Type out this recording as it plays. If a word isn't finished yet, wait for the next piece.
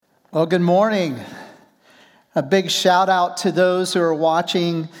Well, good morning. A big shout out to those who are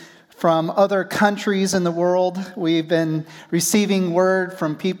watching from other countries in the world. We've been receiving word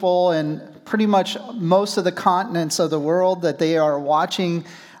from people in pretty much most of the continents of the world that they are watching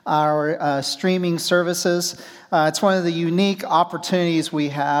our streaming services. It's one of the unique opportunities we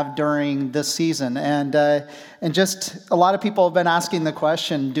have during this season. And just a lot of people have been asking the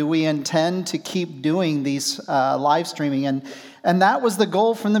question, do we intend to keep doing these live streaming? And that was the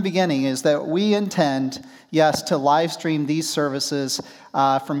goal from the beginning, is that we intend, yes, to live stream these services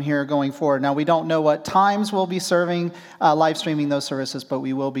from here going forward. Now, we don't know what times we'll be live streaming those services, but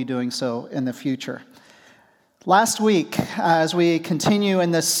we will be doing so in the future. Last week, as we continue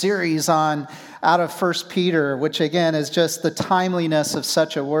in this series on out of 1 Peter, which again is just the timeliness of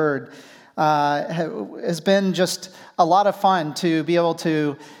such a word, has been just a lot of fun to be able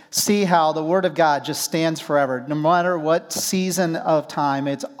to see how the Word of God just stands forever. No matter what season of time,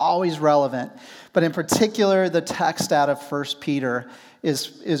 it's always relevant. But in particular, the text out of 1 Peter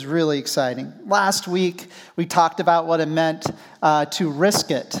is really exciting. Last week, we talked about what it meant to risk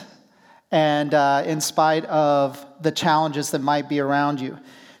it, and in spite of the challenges that might be around you.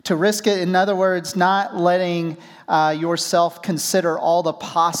 To risk it, in other words, not letting yourself consider all the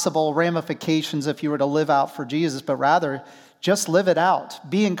possible ramifications if you were to live out for Jesus, but rather just live it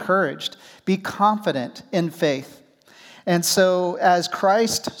out. Be encouraged. Be confident in faith. And so as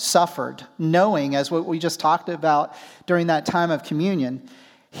Christ suffered, knowing, as what we just talked about during that time of communion,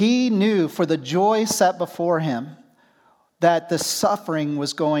 he knew for the joy set before him that the suffering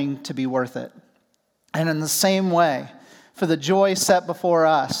was going to be worth it. And in the same way, for the joy set before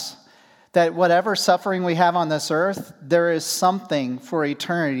us, that whatever suffering we have on this earth, there is something for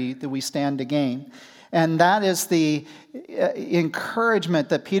eternity that we stand to gain. And that is the encouragement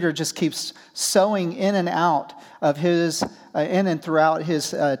that Peter just keeps sowing in and out of his, in and throughout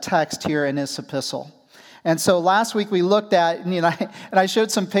his text here in his epistle. And so last week we looked at, and I showed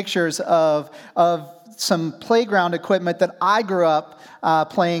some pictures of some playground equipment that I grew up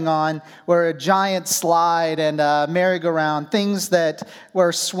playing on, where a giant slide and a merry-go-round, things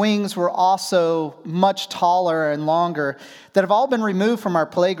where swings were also much taller and longer, that have all been removed from our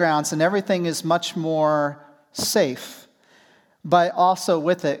playgrounds, and everything is much more safe. But also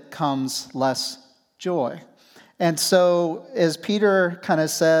with it comes less joy. And so, as Peter kind of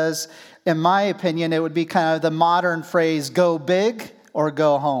says, in my opinion, it would be kind of the modern phrase, go big or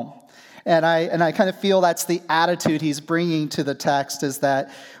go home. And I kind of feel that's the attitude he's bringing to the text, is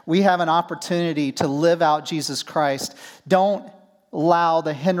that we have an opportunity to live out Jesus Christ. Don't allow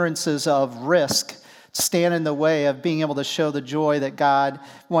the hindrances of risk stand in the way of being able to show the joy that God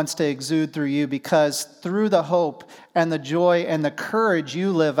wants to exude through you, because through the hope and the joy and the courage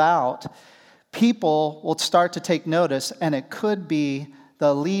you live out, people will start to take notice, and it could be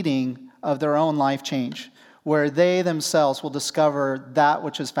the leading of their own life change, where they themselves will discover that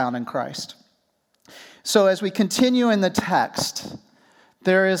which is found in Christ. So as we continue in the text,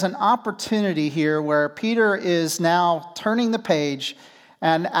 there is an opportunity here where Peter is now turning the page,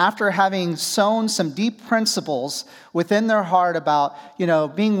 and after having sown some deep principles within their heart about,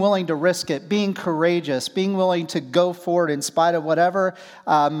 being willing to risk it, being courageous, being willing to go forward in spite of whatever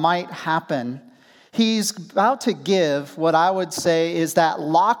might happen, he's about to give what I would say is that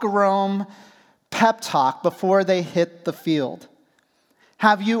locker room pep talk before they hit the field.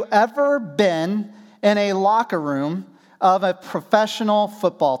 Have you ever been in a locker room of a professional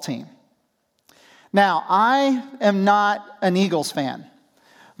football team? Now, I am not an Eagles fan,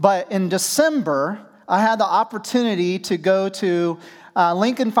 but in December, I had the opportunity to go to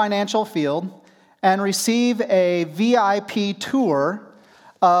Lincoln Financial Field and receive a VIP tour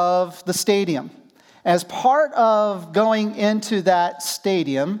of the stadium. As part of going into that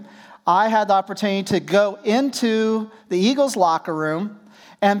stadium, I had the opportunity to go into the Eagles locker room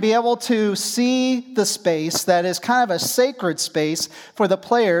and be able to see the space that is kind of a sacred space for the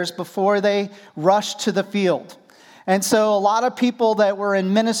players before they rush to the field. And so a lot of people that were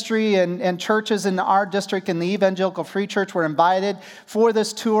in ministry and churches in our district, in the Evangelical Free Church, were invited for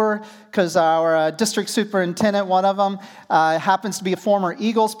this tour, because our district superintendent, one of them, happens to be a former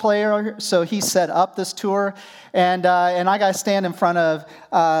Eagles player, so he set up this tour. And I got to stand in front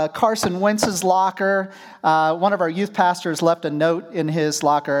of Carson Wentz's locker. One of our youth pastors left a note in his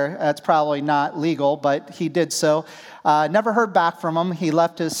locker. That's probably not legal, but he did so. Never heard back from him. He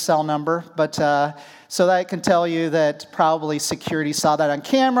left his cell number, but so that can tell you that probably security saw that on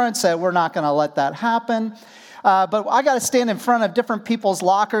camera and said, we're not going to let that happen. But I got to stand in front of different people's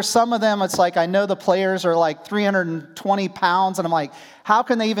lockers. Some of them, it's like I know the players are like 320 pounds, and I'm like, how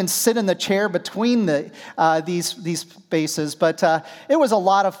can they even sit in the chair between these spaces? But it was a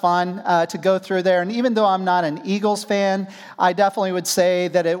lot of fun to go through there. And even though I'm not an Eagles fan, I definitely would say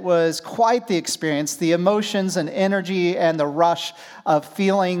that it was quite the experience. The emotions and energy and the rush of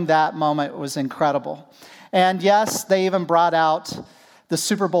feeling that moment was incredible. And yes, they even brought out the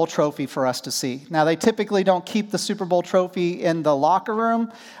Super Bowl trophy for us to see. Now, they typically don't keep the Super Bowl trophy in the locker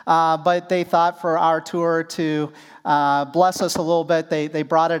room, but they thought for our tour to bless us a little bit, they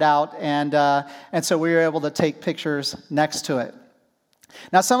brought it out, and so we were able to take pictures next to it.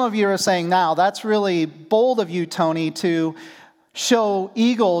 Now, some of you are saying, now, that's really bold of you, Tony, to show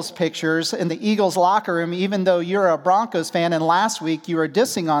Eagles pictures in the Eagles locker room, even though you're a Broncos fan, and last week you were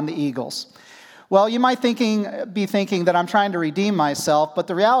dissing on the Eagles. Well, you might be thinking that I'm trying to redeem myself, but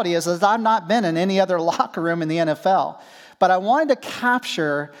the reality is I've not been in any other locker room in the NFL. But I wanted to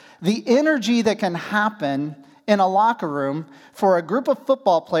capture the energy that can happen in a locker room for a group of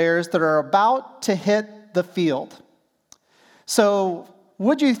football players that are about to hit the field. So,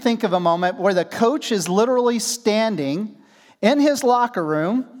 would you think of a moment where the coach is literally standing in his locker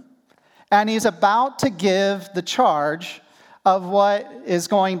room and he's about to give the charge of what is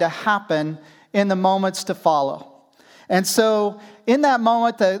going to happen in the moments to follow? And so in that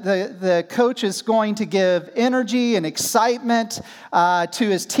moment, the coach is going to give energy and excitement to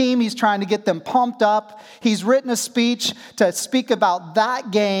his team. He's trying to get them pumped up. He's written a speech to speak about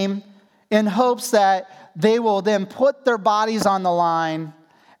that game in hopes that they will then put their bodies on the line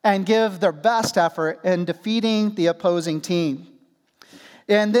and give their best effort in defeating the opposing team.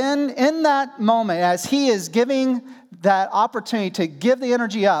 And then in that moment, as he is giving that opportunity to give the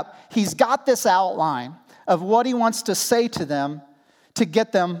energy up, he's got this outline of what he wants to say to them to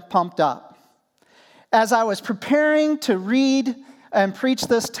get them pumped up. As I was preparing to read and preach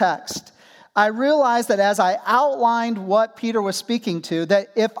this text, I realized that as I outlined what Peter was speaking to,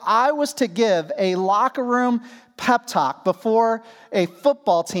 that if I was to give a locker room pep talk before a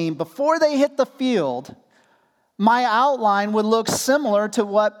football team, before they hit the field, my outline would look similar to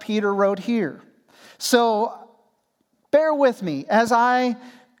what Peter wrote here. So bear with me as I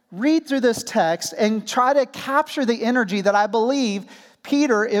read through this text and try to capture the energy that I believe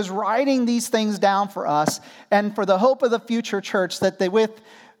Peter is writing these things down for us and for the hope of the future church, that they, with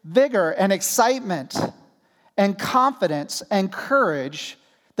vigor and excitement and confidence and courage,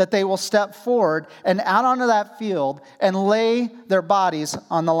 that they will step forward and out onto that field and lay their bodies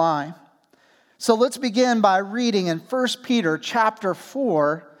on the line. So let's begin by reading in 1 Peter chapter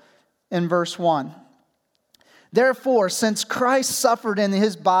 4 in verse 1. Therefore, since Christ suffered in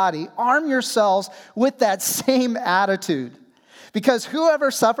his body, arm yourselves with that same attitude. Because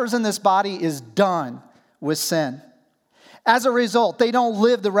whoever suffers in this body is done with sin. As a result, they don't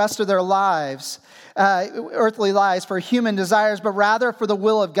live the rest of their lives, earthly lives, for human desires, but rather for the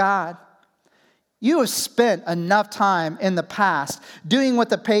will of God. You have spent enough time in the past doing what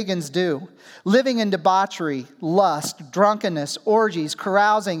the pagans do, living in debauchery, lust, drunkenness, orgies,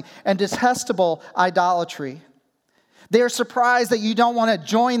 carousing, and detestable idolatry. They are surprised that you don't want to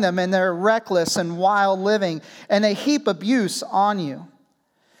join them in their reckless and wild living, and they heap abuse on you.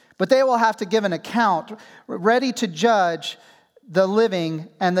 But they will have to give an account, ready to judge the living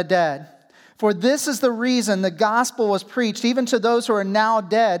and the dead. For this is the reason the gospel was preached, even to those who are now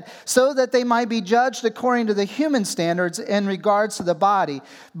dead, so that they might be judged according to the human standards in regards to the body,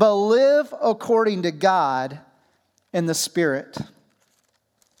 but live according to God in the Spirit.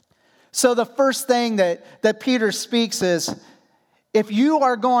 So the first thing that Peter speaks is, if you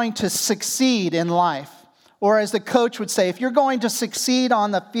are going to succeed in life, or as the coach would say, if you're going to succeed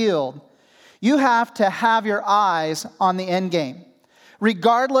on the field, you have to have your eyes on the end game,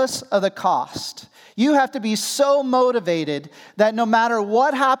 regardless of the cost. You have to be so motivated that no matter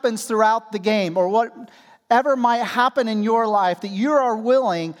what happens throughout the game or whatever might happen in your life, that you are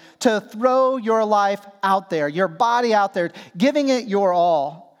willing to throw your life out there, your body out there, giving it your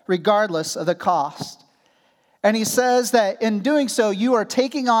all, regardless of the cost. And he says that in doing so, you are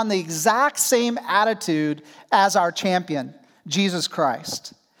taking on the exact same attitude as our champion, Jesus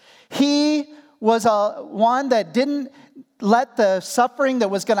Christ. He was one that didn't let the suffering that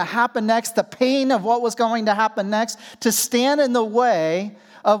was going to happen next, the pain of what was going to happen next, to stand in the way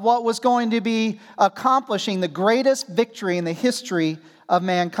of what was going to be accomplishing the greatest victory in the history of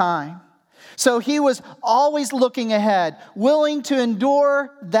mankind. So he was always looking ahead, willing to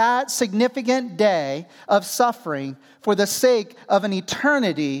endure that significant day of suffering for the sake of an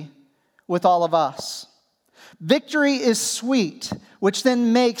eternity with all of us. Victory is sweet, which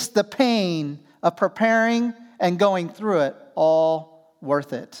then makes the pain of preparing and going through it all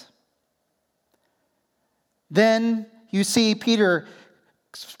worth it. Then you see Peter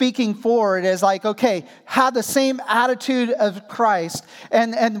speaking forward as like, okay, have the same attitude of Christ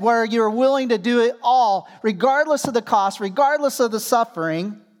and where you're willing to do it all, regardless of the cost, regardless of the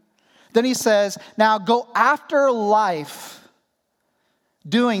suffering. Then he says, now go after life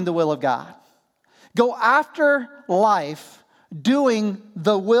doing the will of God. Go after life doing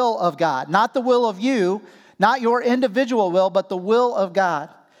the will of God. Not the will of you, not your individual will, but the will of God.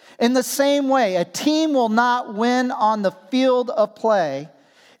 In the same way, a team will not win on the field of play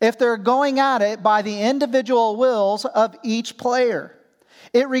if they're going at it by the individual wills of each player.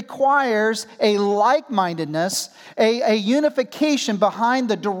 It requires a like-mindedness, a unification behind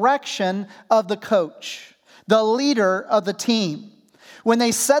the direction of the coach, the leader of the team. When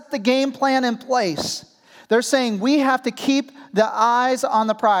they set the game plan in place, they're saying we have to keep the eyes on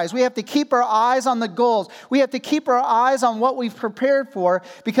the prize. We have to keep our eyes on the goals. We have to keep our eyes on what we've prepared for,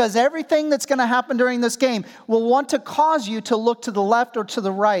 because everything that's going to happen during this game will want to cause you to look to the left or to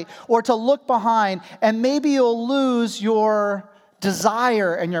the right or to look behind, and maybe you'll lose your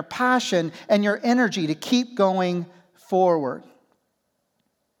desire and your passion and your energy to keep going forward.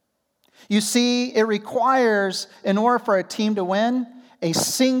 You see, it requires, in order for a team to win, a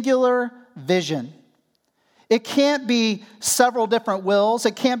singular vision. It can't be several different wills.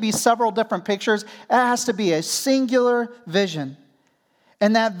 It can't be several different pictures. It has to be a singular vision.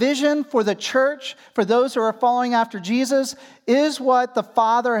 And that vision for the church, for those who are following after Jesus, is what the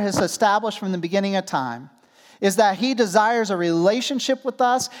Father has established from the beginning of time. Is that He desires a relationship with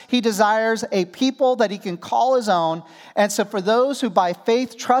us. He desires a people that He can call His own. And so for those who by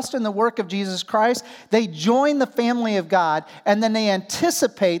faith trust in the work of Jesus Christ, they join the family of God, and then they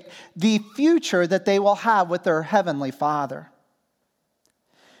anticipate the future that they will have with their Heavenly Father.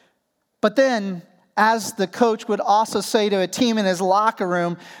 But then, as the coach would also say to a team in his locker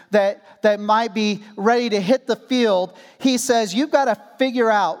room that might be ready to hit the field, he says, you've got to figure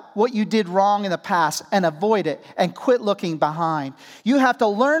out what you did wrong in the past and avoid it and quit looking behind. You have to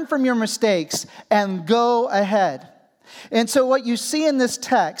learn from your mistakes and go ahead. And so what you see in this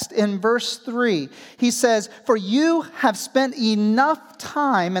text, in verse 3, he says, for you have spent enough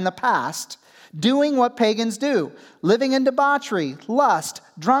time in the past doing what pagans do, living in debauchery, lust,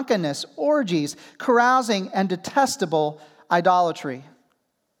 drunkenness, orgies, carousing, and detestable idolatry.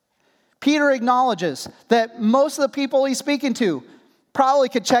 Peter acknowledges that most of the people he's speaking to probably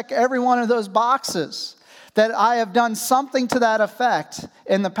could check every one of those boxes, that I have done something to that effect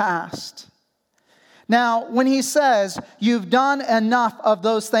in the past. Now, when he says you've done enough of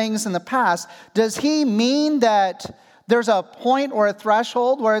those things in the past, does he mean that there's a point or a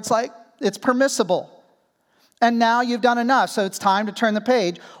threshold where it's like, it's permissible, and now you've done enough, so it's time to turn the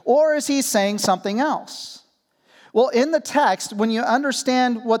page? Or is he saying something else? Well, in the text, when you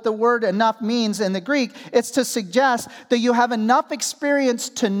understand what the word enough means in the Greek, it's to suggest that you have enough experience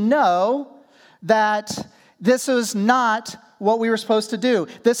to know that this is not what we were supposed to do.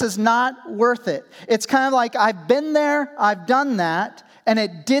 This is not worth it. It's kind of like, I've been there, I've done that, and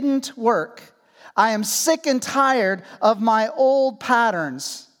it didn't work. I am sick and tired of my old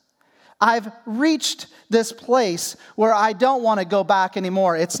patterns. I've reached this place where I don't want to go back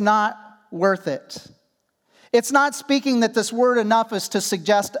anymore. It's not worth it. It's not speaking that this word enough is to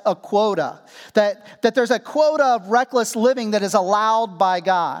suggest a quota, that there's a quota of reckless living that is allowed by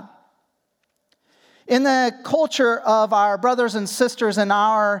God. In the culture of our brothers and sisters in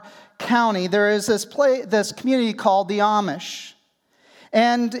our county, there is this community called the Amish.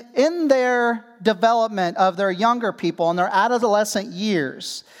 And in their development of their younger people in their adolescent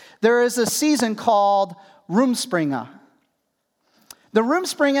years, there is a season called Rumspringa. The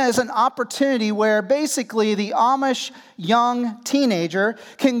Rumspringa is an opportunity where basically the Amish young teenager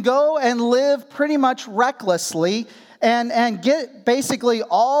can go and live pretty much recklessly and get basically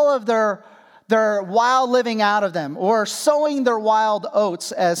all of their wild living out of them, or sowing their wild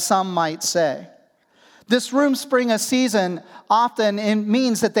oats, as some might say. This Rumspringa season often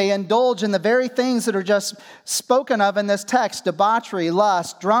means that they indulge in the very things that are just spoken of in this text: debauchery,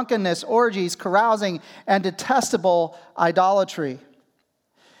 lust, drunkenness, orgies, carousing, and detestable idolatry.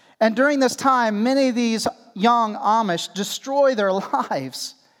 And during this time, many of these young Amish destroy their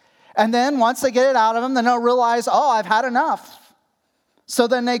lives. And then once they get it out of them, then they'll realize, oh, I've had enough. So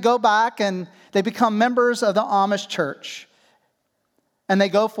then they go back and they become members of the Amish church. And they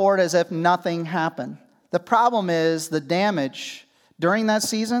go forward as if nothing happened. The problem is the damage during that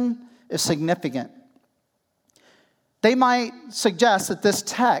season is significant. They might suggest that this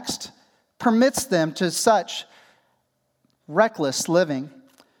text permits them to such reckless living.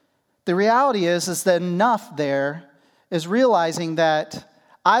 The reality is that enough there is realizing that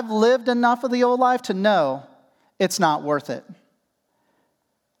I've lived enough of the old life to know it's not worth it.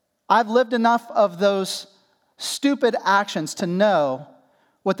 I've lived enough of those stupid actions to know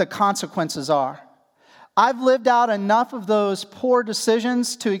what the consequences are. I've lived out enough of those poor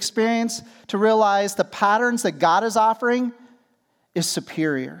decisions to realize the patterns that God is offering is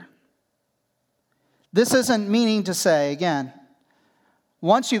superior. This isn't meaning to say, again,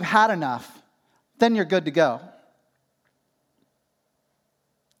 once you've had enough, then you're good to go.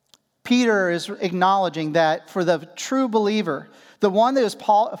 Peter is acknowledging that for the true believer, the one that is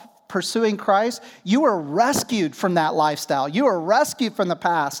pursuing Christ, you are rescued from that lifestyle. You are rescued from the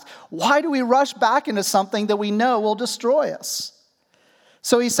past. Why do we rush back into something that we know will destroy us?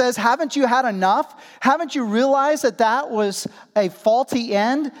 So he says, haven't you had enough? Haven't you realized that that was a faulty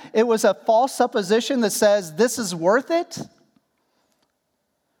end? It was a false supposition that says this is worth it?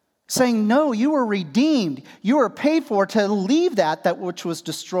 Saying, no, you were redeemed. You were paid for to leave that which was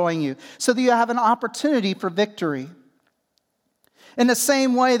destroying you, so that you have an opportunity for victory. In the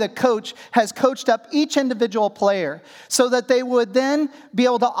same way, the coach has coached up each individual player so that they would then be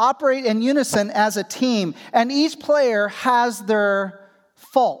able to operate in unison as a team. And each player has their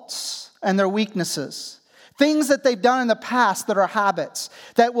faults and their weaknesses. Things that they've done in the past that are habits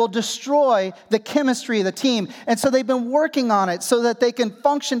that will destroy the chemistry of the team. And so they've been working on it so that they can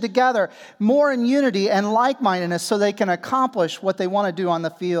function together more in unity and like-mindedness so they can accomplish what they want to do on the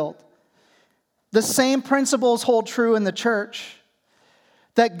field. The same principles hold true in the church.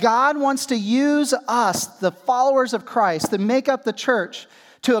 That God wants to use us, the followers of Christ, to make up the church,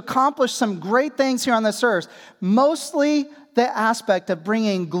 to accomplish some great things here on this earth. Mostly the aspect of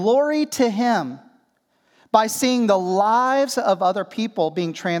bringing glory to Him by seeing the lives of other people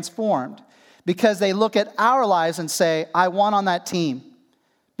being transformed. Because they look at our lives and say, I want on that team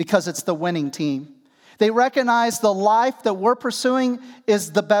because it's the winning team. They recognize the life that we're pursuing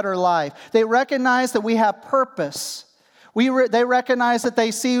is the better life. They recognize that we have purpose. They recognize that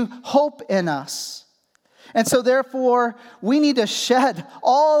they see hope in us. And so therefore, we need to shed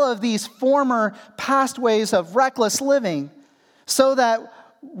all of these former past ways of reckless living so that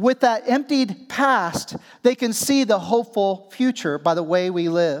with that emptied past, they can see the hopeful future by the way we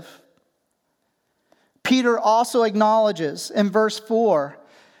live. Peter also acknowledges in verse 4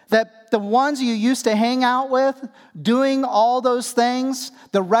 that the ones you used to hang out with, doing all those things,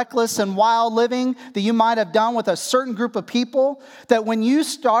 the reckless and wild living that you might have done with a certain group of people, that when you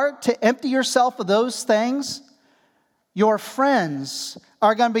start to empty yourself of those things, your friends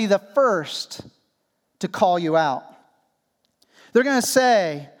are going to be the first to call you out. They're going to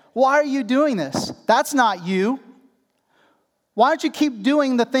say, why are you doing this? That's not you. Why don't you keep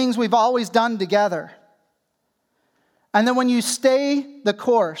doing the things we've always done together? And then when you stay the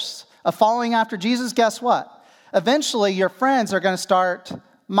course of following after Jesus, guess what? Eventually, your friends are going to start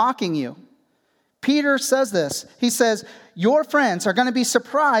mocking you. Peter says this. He says, your friends are going to be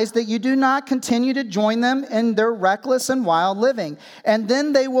surprised that you do not continue to join them in their reckless and wild living. And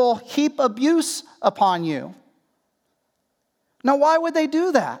then they will heap abuse upon you. Now, why would they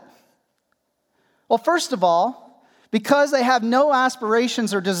do that? Well, first of all, because they have no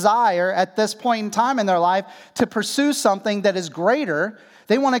aspirations or desire at this point in time in their life to pursue something that is greater,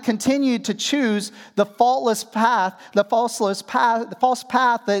 they want to continue to choose the faultless path, the false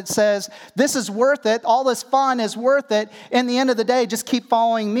path that says, this is worth it, all this fun is worth it. In the end of the day, just keep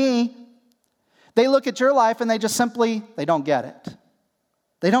following me. They look at your life and they just simply, they don't get it.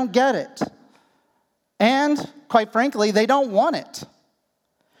 They don't get it. And quite frankly, they don't want it.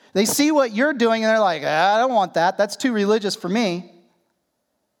 They see what you're doing and they're like, I don't want that. That's too religious for me.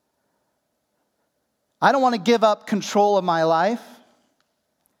 I don't want to give up control of my life.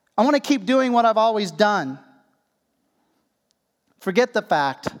 I want to keep doing what I've always done. Forget the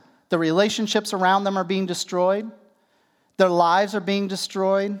fact the relationships around them are being destroyed. Their lives are being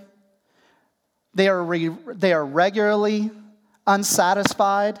destroyed. They are regularly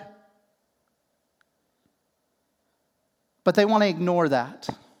unsatisfied. But they want to ignore that.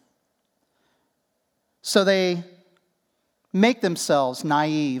 So they make themselves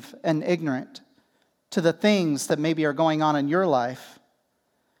naive and ignorant to the things that maybe are going on in your life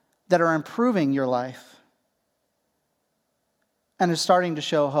that are improving your life and are starting to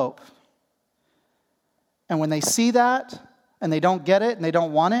show hope. And when they see that and they don't get it and they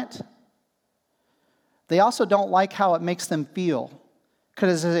don't want it, they also don't like how it makes them feel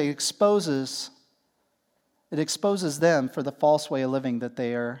because it exposes them for the false way of living that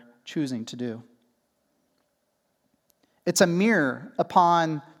they are choosing to do. It's a mirror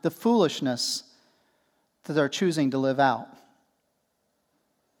upon the foolishness that they're choosing to live out.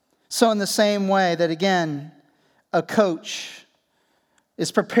 So in the same way that, again, a coach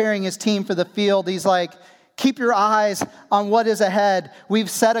is preparing his team for the field, he's like, keep your eyes on what is ahead. We've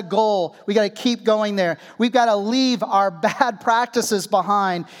set a goal. We got to keep going there. We've got to leave our bad practices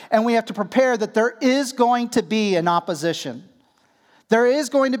behind, and we have to prepare that there is going to be an opposition. There is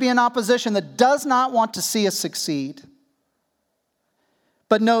going to be an opposition that does not want to see us succeed.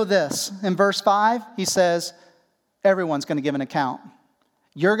 But know this, in verse 5, he says, everyone's going to give an account.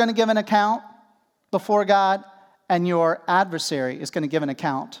 You're going to give an account before God, and your adversary is going to give an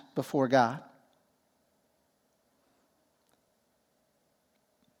account before God.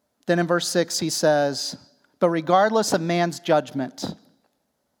 Then in verse 6, he says, but regardless of man's judgment,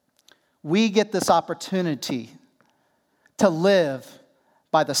 we get this opportunity to live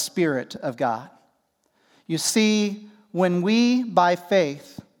by the Spirit of God. You see, when we, by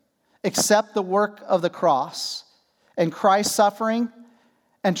faith, accept the work of the cross and Christ's suffering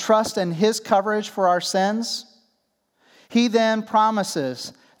and trust in his coverage for our sins, he then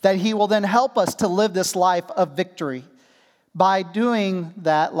promises that he will then help us to live this life of victory by doing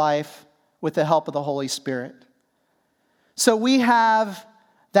that life with the help of the Holy Spirit. So we have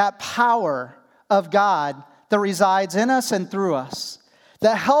that power of God that resides in us and through us,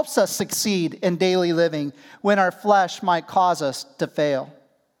 that helps us succeed in daily living when our flesh might cause us to fail.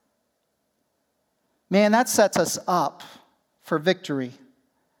 Man, that sets us up for victory.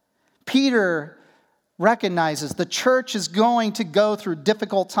 Peter recognizes the church is going to go through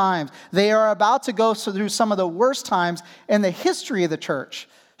difficult times. They are about to go through some of the worst times in the history of the church,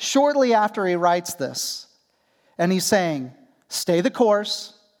 shortly after he writes this. And he's saying, stay the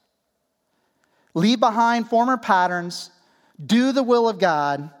course, leave behind former patterns, do the will of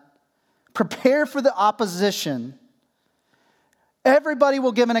God, prepare for the opposition. Everybody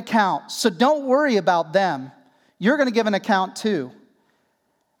will give an account, so don't worry about them. You're going to give an account too.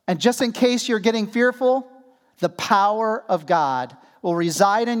 And just in case you're getting fearful, the power of God will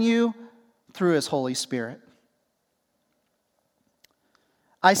reside in you through his Holy Spirit.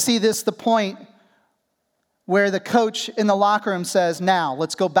 I see this the point where the coach in the locker room says, now,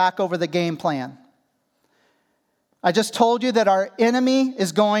 let's go back over the game plan. I just told you that our enemy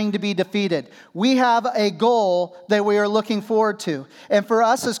is going to be defeated. We have a goal that we are looking forward to. And for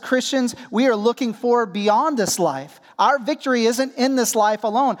us as Christians, we are looking forward beyond this life. Our victory isn't in this life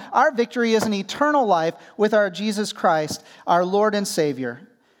alone. Our victory is an eternal life with our Jesus Christ, our Lord and Savior,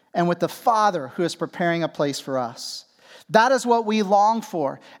 and with the Father who is preparing a place for us. That is what we long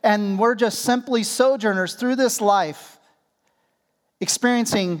for. And we're just simply sojourners through this life,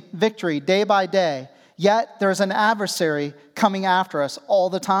 experiencing victory day by day. Yet there's an adversary coming after us all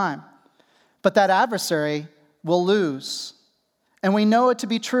the time. But that adversary will lose. And we know it to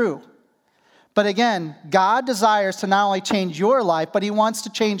be true. But again, God desires to not only change your life, but he wants to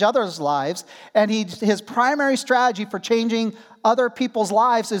change others' lives. And his primary strategy for changing other people's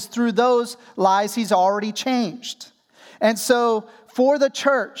lives is through those lives he's already changed. And so for the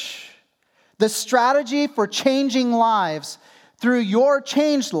church, the strategy for changing lives through your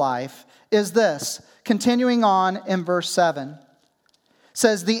changed life is this. Continuing on in verse 7,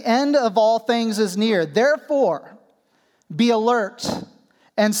 says, the end of all things is near. Therefore, be alert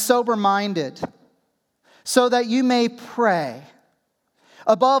and sober-minded, so that you may pray.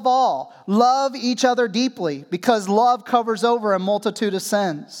 Above all, love each other deeply, because love covers over a multitude of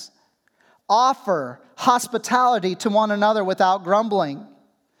sins. Offer hospitality to one another without grumbling.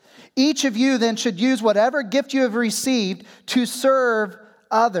 Each of you then should use whatever gift you have received to serve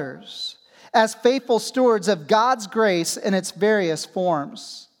others, as faithful stewards of God's grace in its various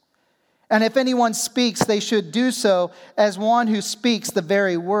forms. And if anyone speaks, they should do so as one who speaks the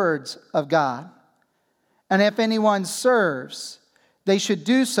very words of God. And if anyone serves, they should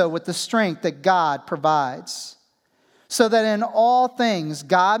do so with the strength that God provides, so that in all things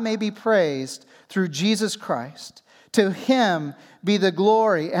God may be praised through Jesus Christ. To him be the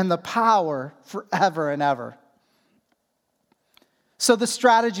glory and the power forever and ever. So the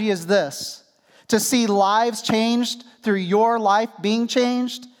strategy is this. To see lives changed through your life being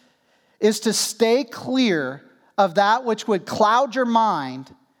changed is to stay clear of that which would cloud your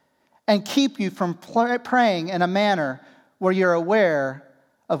mind and keep you from praying in a manner where you're aware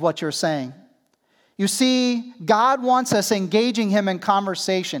of what you're saying. You see, God wants us engaging him in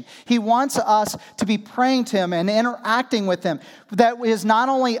conversation. He wants us to be praying to him and interacting with him. That is not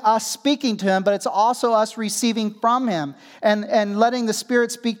only us speaking to him, but it's also us receiving from him and letting the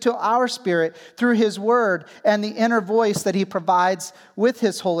Spirit speak to our spirit through his word and the inner voice that he provides with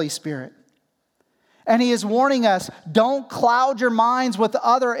his Holy Spirit. And he is warning us, don't cloud your minds with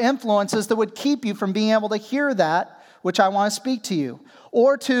other influences that would keep you from being able to hear that which I want to speak to you,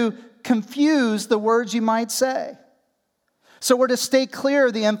 or to confuse the words you might say. So we're to stay clear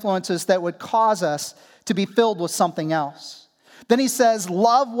of the influences that would cause us to be filled with something else. Then he says,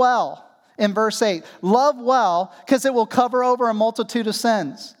 love well in verse 8. Love well because it will cover over a multitude of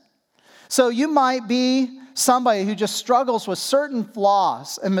sins. So you might be somebody who just struggles with certain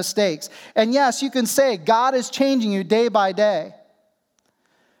flaws and mistakes. And yes, you can say God is changing you day by day.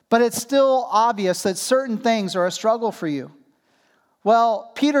 But it's still obvious that certain things are a struggle for you.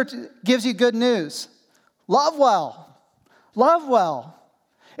 Well, Peter gives you good news. Love well. Love well.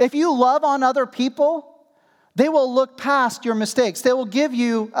 If you love on other people, they will look past your mistakes. They will give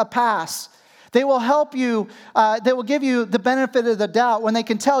you a pass. They will help you. They will give you the benefit of the doubt when they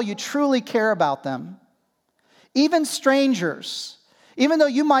can tell you truly care about them. Even strangers, even though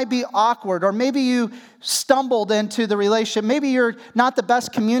you might be awkward or maybe you stumbled into the relationship, maybe you're not the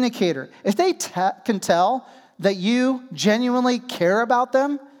best communicator, if they can tell that you genuinely care about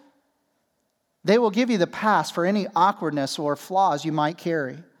them, they will give you the pass for any awkwardness or flaws you might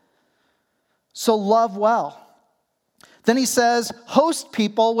carry. So love well. Then he says, host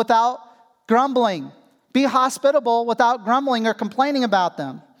people without grumbling. Be hospitable without grumbling or complaining about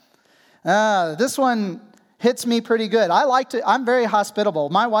them. This one hits me pretty good. I'm very hospitable.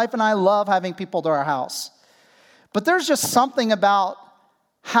 My wife and I love having people to our house. But there's just something about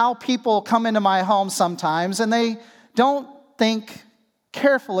how people come into my home sometimes and they don't think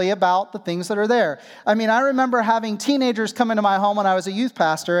carefully about the things that are there. I mean, I remember having teenagers come into my home when I was a youth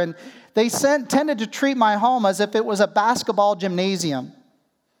pastor, and they tended to treat my home as if it was a basketball gymnasium.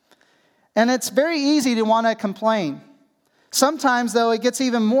 And it's very easy to want to complain. Sometimes, though, it gets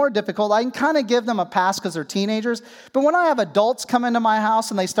even more difficult. I can kind of give them a pass because they're teenagers. But when I have adults come into my house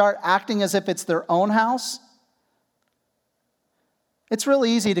and they start acting as if it's their own house, it's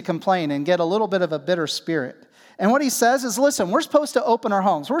really easy to complain and get a little bit of a bitter spirit. And what he says is, listen, we're supposed to open our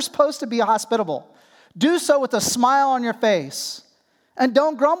homes. We're supposed to be hospitable. Do so with a smile on your face. And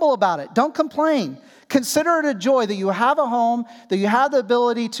don't grumble about it. Don't complain. Consider it a joy that you have a home, that you have the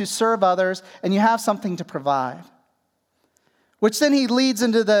ability to serve others, and you have something to provide. Which then he leads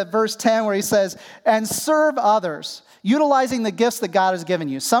into the verse 10 where he says, and serve others, utilizing the gifts that God has given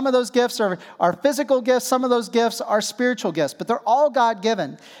you. Some of those gifts are physical gifts. Some of those gifts are spiritual gifts, but they're all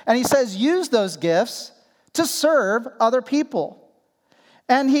God-given. And he says, use those gifts to serve other people.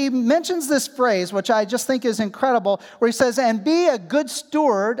 And he mentions this phrase, which I just think is incredible, where he says, and be a good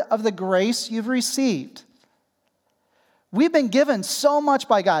steward of the grace you've received. We've been given so much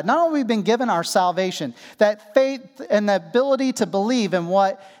by God. Not only have we been given our salvation, that faith and the ability to believe in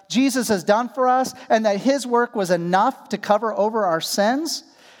what Jesus has done for us and that his work was enough to cover over our sins.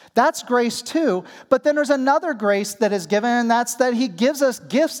 That's grace too. But then there's another grace that is given, and that's that he gives us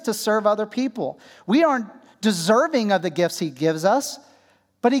gifts to serve other people. We aren't deserving of the gifts he gives us,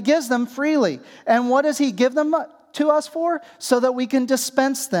 but he gives them freely. And what does he give them to us for? So that we can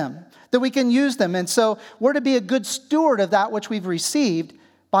dispense them, that we can use them. And so we're to be a good steward of that which we've received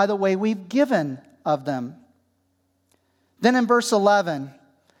by the way we've given of them. Then in verse 11,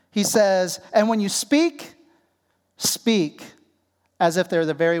 he says, and when you speak, speak as if they're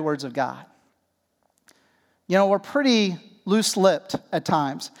the very words of God. You know, we're pretty loose-lipped at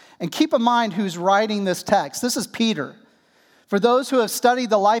times. And keep in mind who's writing this text. This is Peter. For those who have studied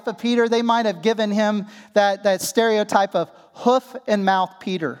the life of Peter, they might have given him that stereotype of hoof and mouth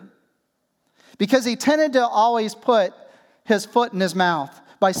Peter. Because he tended to always put his foot in his mouth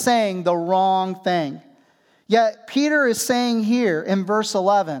by saying the wrong thing. Yet Peter is saying here in verse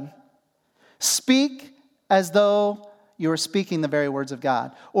 11, speak as though you are speaking the very words of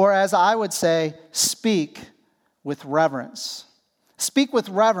God. Or as I would say, speak with reverence. Speak with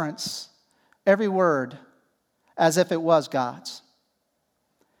reverence every word as if it was God's.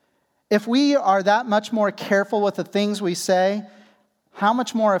 If we are that much more careful with the things we say, how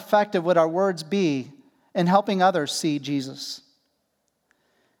much more effective would our words be in helping others see Jesus?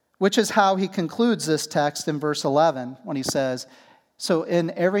 Which is how he concludes this text in verse 11 when he says, so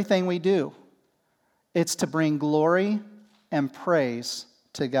in everything we do, it's to bring glory and praise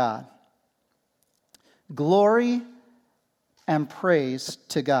to God. Glory and praise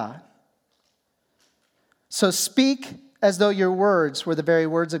to God. So speak as though your words were the very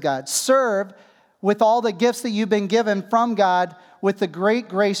words of God. Serve with all the gifts that you've been given from God with the great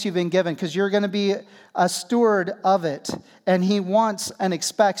grace you've been given, because you're going to be a steward of it. And he wants and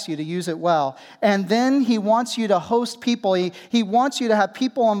expects you to use it well. And then he wants you to host people. He wants you to have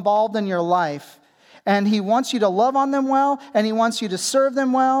people involved in your life. And he wants you to love on them well, and he wants you to serve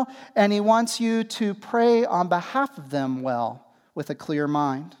them well, and he wants you to pray on behalf of them well with a clear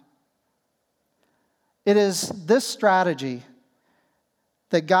mind. It is this strategy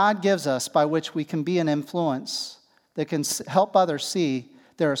that God gives us by which we can be an influence that can help others see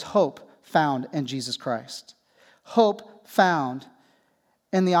there is hope found in Jesus Christ. Hope found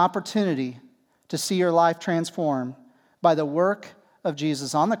in the opportunity to see your life transformed by the work of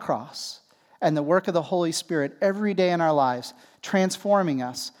Jesus on the cross and the work of the Holy Spirit every day in our lives, transforming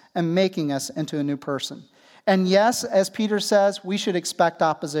us and making us into a new person. And yes, as Peter says, we should expect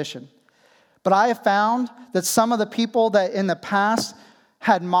opposition. But I have found that some of the people that in the past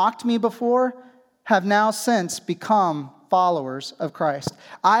had mocked me before have now since become followers of Christ.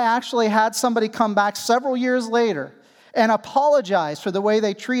 I actually had somebody come back several years later and apologize for the way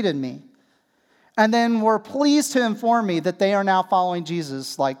they treated me, and then were pleased to inform me that they are now following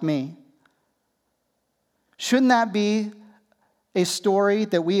Jesus like me. Shouldn't that be a story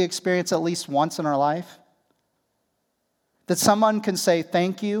that we experience at least once in our life? That someone can say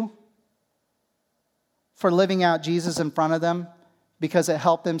thank you for living out Jesus in front of them because it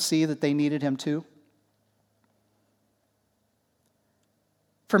helped them see that they needed him too?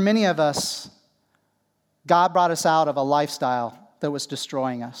 For many of us, God brought us out of a lifestyle that was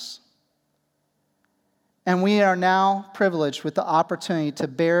destroying us. And we are now privileged with the opportunity to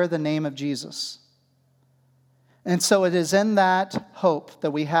bear the name of Jesus. And so it is in that hope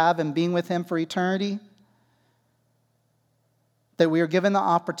that we have in being with him for eternity that we are given the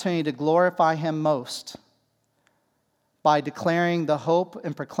opportunity to glorify him most by declaring the hope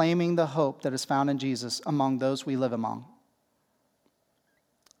and proclaiming the hope that is found in Jesus among those we live among.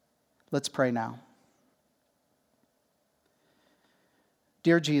 Let's pray now.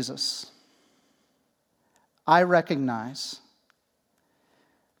 Dear Jesus, I recognize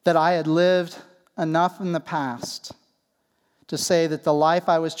that I had lived enough in the past to say that the life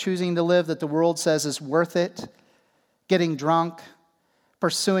I was choosing to live that the world says is worth it, getting drunk,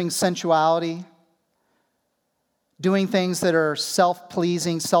 pursuing sensuality, doing things that are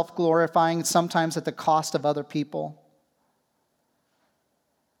self-pleasing, self-glorifying, sometimes at the cost of other people.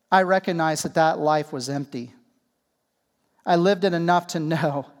 I recognize that that life was empty. I lived it enough to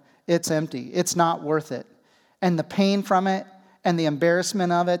know it's empty. It's not worth it. And the pain from it, and the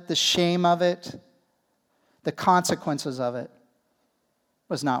embarrassment of it, the shame of it, the consequences of it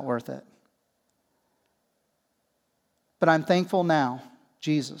was not worth it. But I'm thankful now,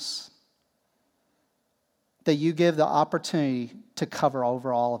 Jesus, that you give the opportunity to cover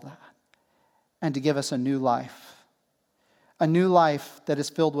over all of that and to give us a new life that is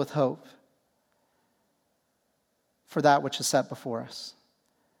filled with hope for that which is set before us,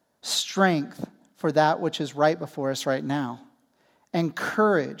 strength for that which is right before us right now, and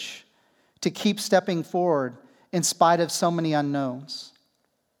courage to keep stepping forward in spite of so many unknowns.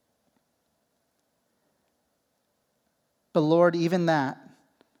 But Lord, even that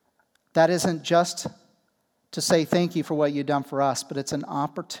isn't just to say thank you for what you've done for us, but it's an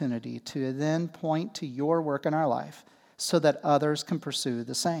opportunity to then point to your work in our life so that others can pursue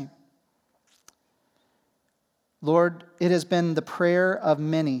the same. Lord, it has been the prayer of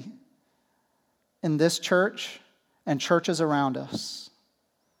many in this church and churches around us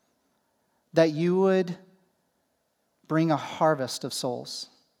that you would bring a harvest of souls,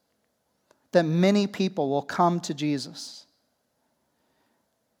 that many people will come to Jesus.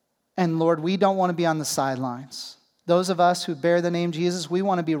 And Lord, we don't want to be on the sidelines. Those of us who bear the name Jesus, we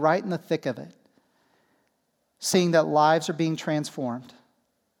want to be right in the thick of it, seeing that lives are being transformed,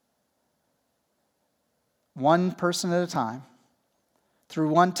 one person at a time, through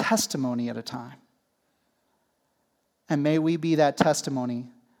one testimony at a time. And may we be that testimony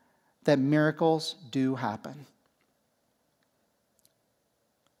that miracles do happen.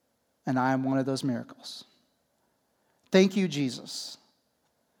 And I am one of those miracles. Thank you, Jesus,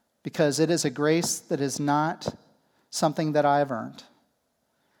 because it is a grace that is not something that I have earned,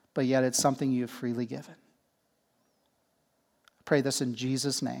 but yet it's something you have freely given. I pray this in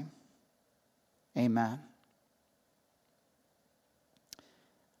Jesus' name. Amen.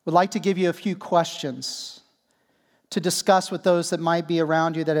 Would like to give you a few questions to discuss with those that might be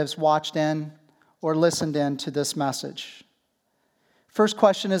around you that have watched in or listened in to this message. First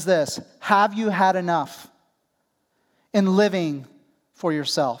question is this: have you had enough in living for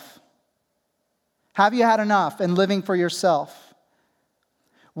yourself? Have you had enough in living for yourself?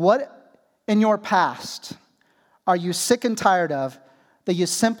 What in your past are you sick and tired of that you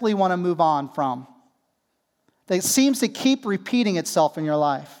simply want to move on from? That seems to keep repeating itself in your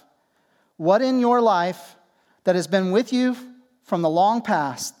life. What in your life that has been with you from the long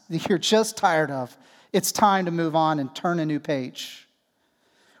past that you're just tired of? It's time to move on and turn a new page.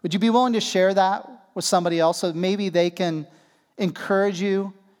 Would you be willing to share that with somebody else so maybe they can encourage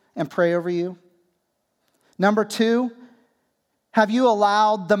you and pray over you? Number two, Have you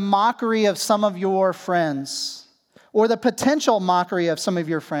allowed the mockery of some of your friends or the potential mockery of some of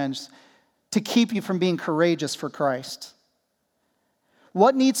your friends to keep you from being courageous for Christ?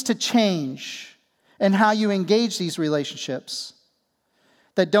 What needs to change in how you engage these relationships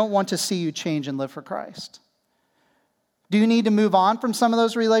that don't want to see you change and live for Christ? Do you need to move on from some of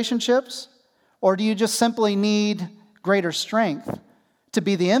those relationships? Or do you just simply need greater strength to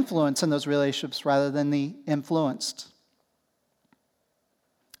be the influence in those relationships rather than the influenced?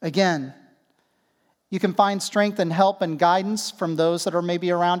 Again, you can find strength and help and guidance from those that are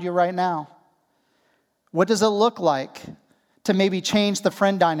maybe around you right now. What does it look like to maybe change the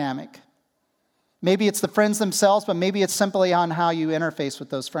friend dynamic? Maybe it's the friends themselves, but maybe it's simply on how you interface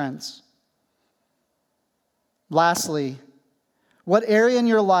with those friends. Lastly, what area in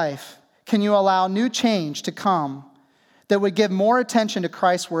your life can you allow new change to come that would give more attention to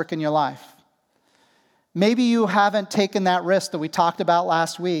Christ's work in your life? Maybe you haven't taken that risk that we talked about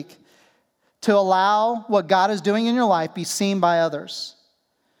last week to allow what God is doing in your life be seen by others.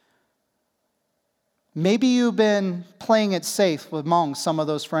 Maybe you've been playing it safe among some of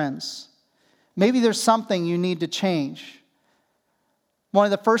those friends. Maybe there's something you need to change. One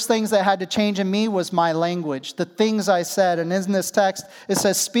of the first things that had to change in me was my language, the things I said. And in this text, it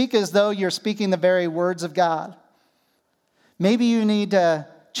says, speak as though you're speaking the very words of God. Maybe you need to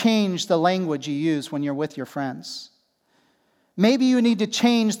change the language you use when you're with your friends. Maybe you need to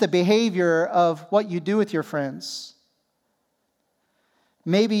change the behavior of what you do with your friends.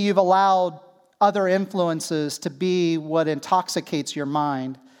 Maybe you've allowed other influences to be what intoxicates your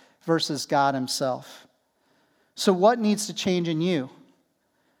mind versus God Himself. So what needs to change in you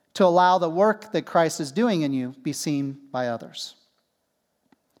to allow the work that Christ is doing in you be seen by others?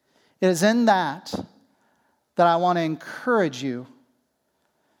 It is in that I want to encourage you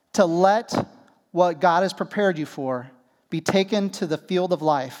to let what God has prepared you for be taken to the field of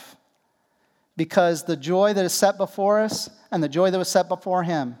life, because the joy that is set before us and the joy that was set before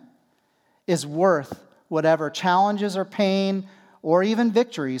Him is worth whatever challenges or pain or even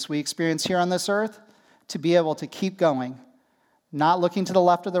victories we experience here on this earth, to be able to keep going, not looking to the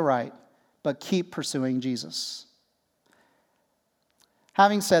left or the right, but keep pursuing Jesus.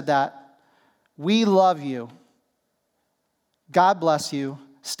 Having said that, we love you. God bless you.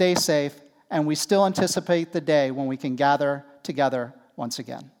 Stay safe. And we still anticipate the day when we can gather together once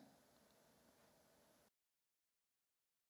again.